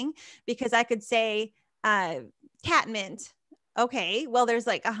getting, because I could say catmint. Okay, well, there's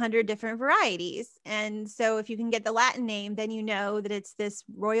like 100 different varieties. And so if you can get the Latin name, then you know that it's this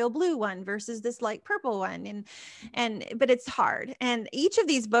royal blue one versus this light purple one. But it's hard. And each of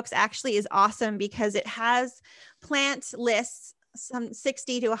these books actually is awesome because it has plant lists, some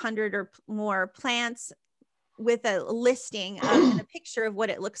 60 to 100 or more plants with a listing and a picture of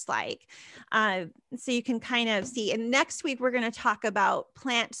what it looks like. So you can kind of see. And next week, we're going to talk about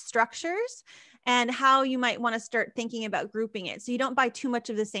plant structures and how you might want to start thinking about grouping it. So you don't buy too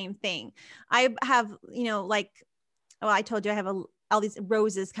much of the same thing. I have, I told you I have all these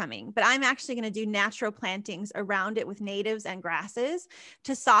roses coming, but I'm actually going to do natural plantings around it with natives and grasses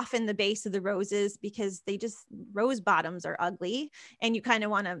to soften the base of the roses, because rose bottoms are ugly and you kind of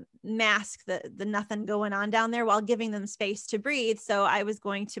want to mask the nothing going on down there while giving them space to breathe. So I was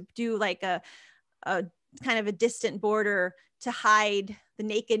going to do like a kind of a distant border to hide the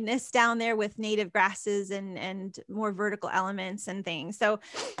nakedness down there with native grasses and more vertical elements and things. So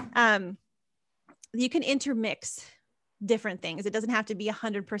you can intermix different things. It doesn't have to be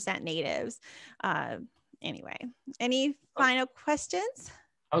 100% natives. Anyway, any final questions?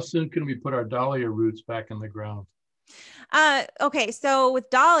 How soon can we put our dahlia roots back in the ground? Okay, so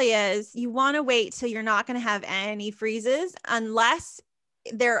with dahlias, you want to wait till you're not going to have any freezes, unless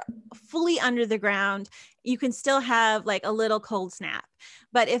they're fully under the ground. You can still have like a little cold snap,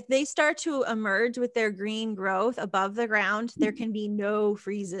 but if they start to emerge with their green growth above the ground, there can be no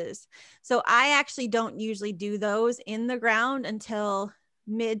freezes. So I actually don't usually do those in the ground until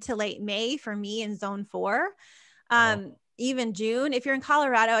mid to late May for me in zone 4. Even June. If you're in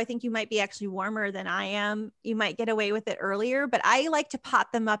Colorado, I think you might be actually warmer than I am. You might get away with it earlier, but I like to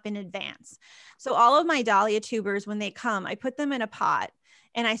pot them up in advance. So all of my dahlia tubers, when they come, I put them in a pot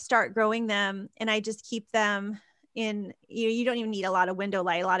and I start growing them, and I just keep them in, you don't even need a lot of window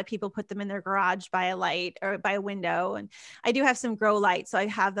light. A lot of people put them in their garage by a light or by a window. And I do have some grow lights, so I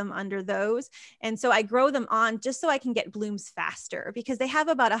have them under those. And so I grow them on just so I can get blooms faster, because they have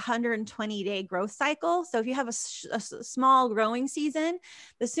about 120-day growth cycle. So if you have a small growing season,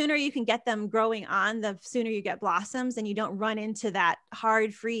 the sooner you can get them growing on, the sooner you get blossoms, and you don't run into that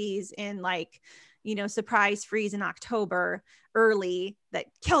hard freeze in surprise freeze in October early that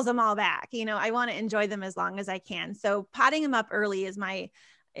kills them all back. I want to enjoy them as long as I can. So potting them up early is my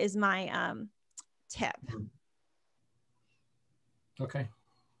tip. Okay.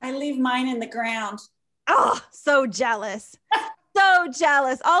 I leave mine in the ground. Oh, so jealous. So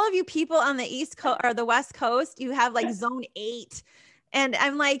jealous. All of you people on the East Coast or the West Coast, you have like zone 8. And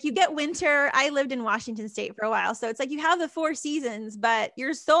I'm like, you get winter. I lived in Washington State for a while. So it's like you have the 4 seasons, but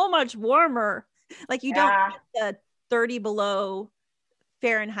you're so much warmer. Like you don't get the 30 below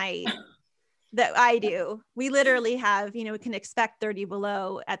Fahrenheit that I do. We literally have, we can expect 30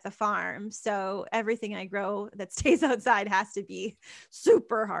 below at the farm. So everything I grow that stays outside has to be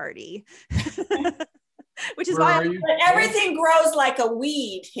super hardy, which is why everything grows like a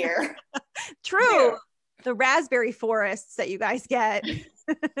weed here. True. Yeah. The raspberry forests that you guys get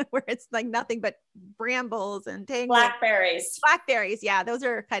where it's like nothing but brambles and tangles. Blackberries. Yeah. Those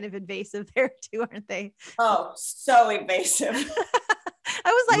are kind of invasive there too, aren't they? Oh, so invasive.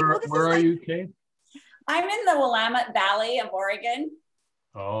 I was like, where are you, Kate? I'm in the Willamette Valley of Oregon.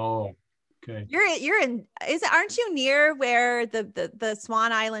 Oh, okay. Aren't you near where the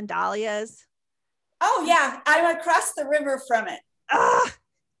Swan Island dahlias? Oh yeah. I'm across the river from it. Ah,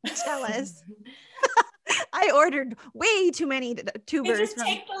 jealous. I ordered way too many tubers. You just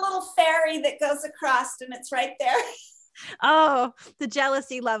take the little ferry that goes across and it's right there. Oh, the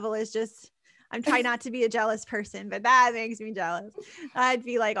jealousy level is just, I'm trying not to be a jealous person, but that makes me jealous. I'd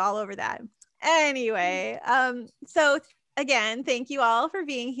be like all over that. Anyway, so again, thank you all for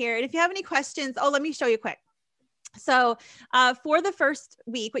being here. And if you have any questions, let me show you quick. So for the first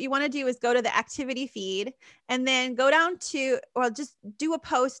week, what you want to do is go to the activity feed and then go down to, or just do a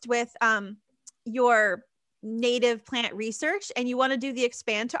post with your native plant research. And you want to do the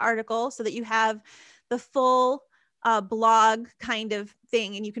expand to article so that you have the full blog kind of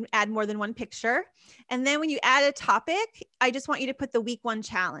thing, and you can add more than one picture. And then when you add a topic, I just want you to put the week 1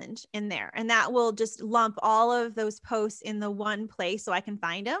 challenge in there, and that will just lump all of those posts in the one place so I can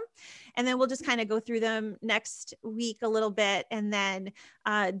find them. And then we'll just kind of go through them next week a little bit, and then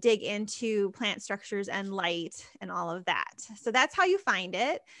dig into plant structures and light and all of that. So that's how you find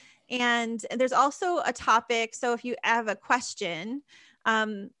it. And there's also a topic. So if you have a question,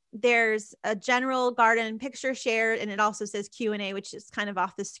 there's a general garden picture share, and it also says Q&A, which is kind of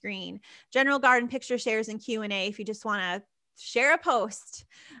off the screen. General garden picture shares and Q&A if you just want to share a post.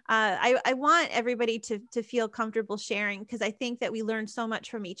 I want everybody to feel comfortable sharing, because I think that we learn so much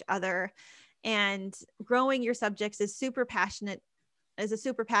from each other, and growing your subjects is a super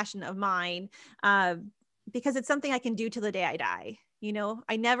passion of mine, because it's something I can do till the day I die. You know,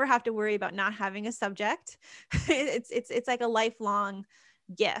 I never have to worry about not having a subject. It's like a lifelong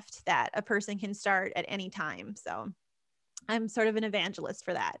gift that a person can start at any time. So I'm sort of an evangelist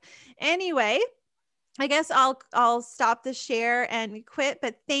for that. Anyway, I guess I'll stop the share and quit,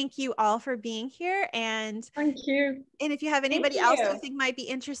 but thank you all for being here. And thank you. And if you have anybody else you think might be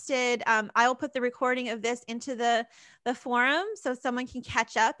interested, I'll put the recording of this into the forum so someone can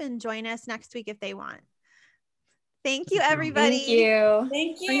catch up and join us next week if they want. Thank you, everybody. Thank you.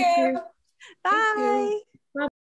 Thank you. Thank you. Bye. Thank you.